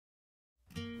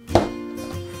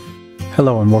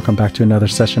Hello and welcome back to another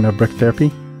session of Brick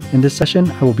Therapy. In this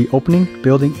session, I will be opening,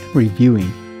 building, and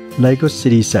reviewing LEGO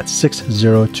City Set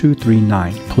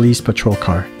 60239 Police Patrol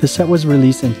Car. This set was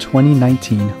released in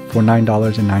 2019 for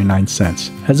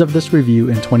 $9.99. As of this review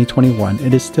in 2021,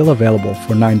 it is still available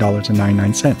for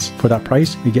 $9.99. For that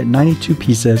price, we get 92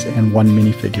 pieces and one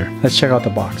minifigure. Let's check out the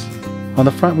box. On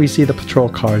the front, we see the patrol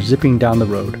car zipping down the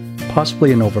road,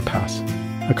 possibly an overpass.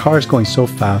 The car is going so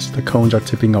fast, the cones are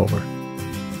tipping over.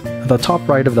 At the top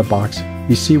right of the box,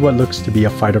 we see what looks to be a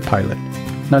fighter pilot.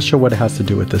 Not sure what it has to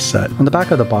do with this set. On the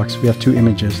back of the box, we have two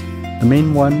images. The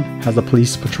main one has the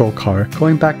police patrol car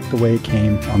going back the way it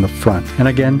came on the front. And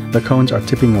again, the cones are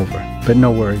tipping over, but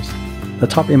no worries. The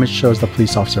top image shows the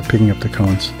police officer picking up the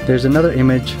cones. There's another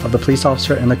image of the police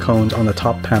officer and the cones on the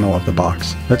top panel of the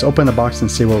box. Let's open the box and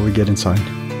see what we get inside.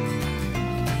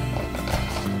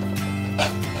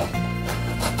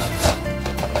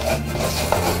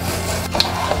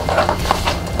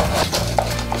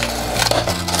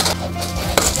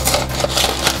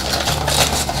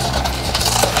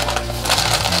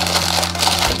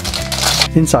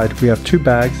 Inside, we have two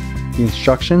bags, the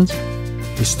instructions,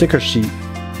 a sticker sheet,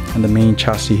 and the main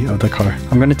chassis of the car.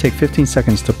 I'm going to take 15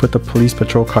 seconds to put the police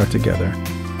patrol car together.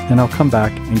 Then I'll come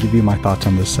back and give you my thoughts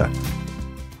on this set.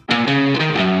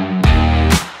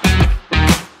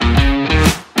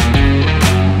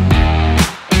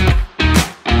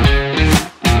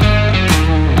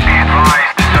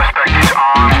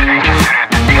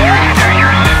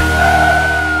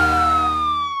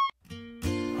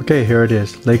 Okay, here it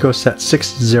is, LEGO Set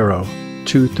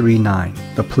 60239,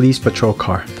 the Police Patrol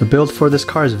Car. The build for this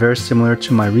car is very similar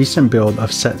to my recent build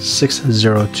of Set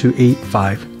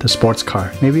 60285, the sports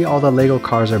car. Maybe all the LEGO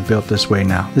cars are built this way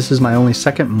now. This is my only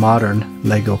second modern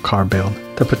LEGO car build.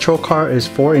 The patrol car is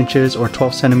 4 inches or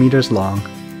 12 centimeters long,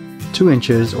 2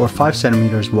 inches or 5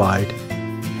 centimeters wide,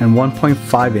 and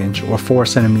 1.5 inch or 4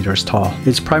 centimeters tall.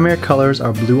 Its primary colors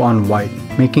are blue on white,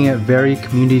 making it very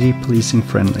community policing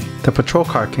friendly. The patrol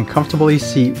car can comfortably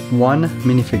seat one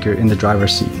minifigure in the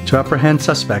driver's seat. To apprehend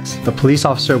suspects, the police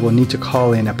officer will need to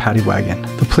call in a paddy wagon.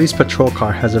 The police patrol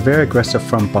car has a very aggressive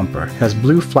front bumper. It has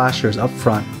blue flashers up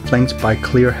front, flanked by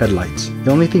clear headlights.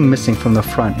 The only thing missing from the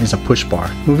front is a push bar.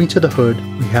 Moving to the hood,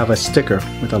 we have a sticker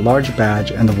with a large badge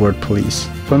and the word police.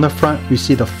 From the front, we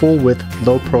see the full width,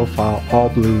 low profile, all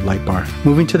blue light bar.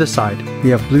 Moving to the side, we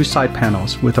have blue side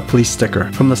panels with a police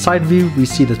sticker. From the side view, we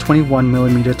see the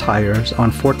 21mm tires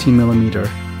on 14mm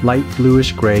light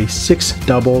bluish gray 6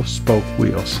 double spoke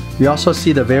wheels. We also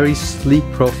see the very sleek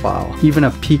profile, even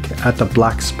a peek at the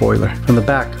black spoiler. From the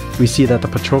back, we see that the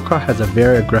patrol car has a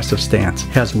very aggressive stance. It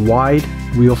has wide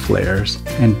wheel flares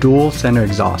and dual center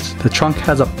exhaust. The trunk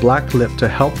has a black lip to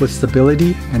help with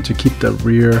stability and to keep the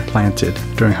rear planted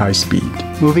during high speed.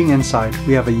 Moving inside,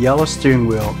 we have a yellow steering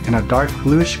wheel and a dark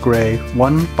bluish gray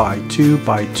 1 by 2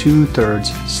 by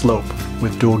 2/3 slope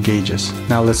with dual gauges.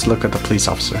 Now let's look at the police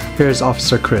officer. Here's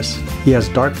Officer Chris. He has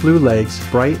dark blue legs,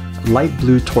 bright light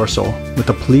blue torso with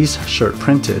a police shirt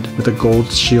printed with a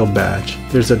gold shield badge.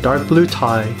 There's a dark blue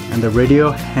tie and the radio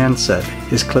handset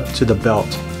is clipped to the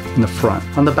belt in the front.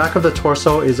 On the back of the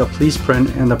torso is a police print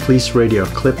and the police radio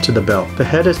clipped to the belt. The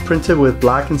head is printed with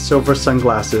black and silver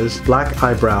sunglasses, black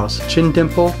eyebrows, chin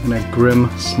dimple, and a grim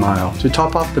smile. To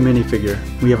top off the minifigure,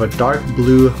 we have a dark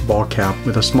blue ball cap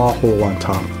with a small hole on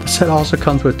top. The set also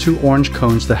comes with 2 orange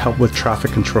cones to help with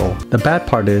traffic control. The bad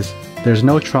part is, there's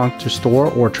no trunk to store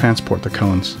or transport the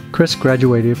cones. Chris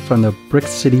graduated from the Brick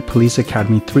City Police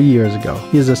Academy 3 years ago.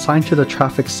 He is assigned to the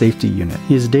traffic safety unit.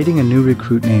 He is dating a new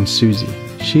recruit named Susie.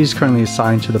 She is currently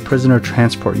assigned to the prisoner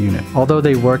transport unit. Although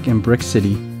they work in Brick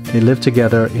City, they live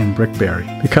together in Brickberry.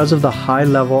 Because of the high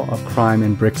level of crime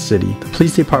in Brick City, the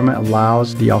police department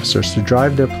allows the officers to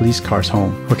drive their police cars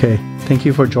home. Okay, thank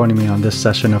you for joining me on this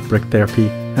session of Brick Therapy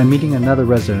and meeting another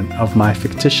resident of my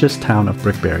fictitious town of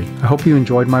Brickberry. I hope you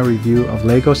enjoyed my review of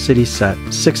LEGO City Set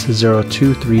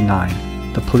 60239,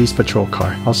 the Police Patrol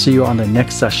Car. I'll see you on the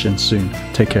next session soon.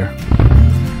 Take care.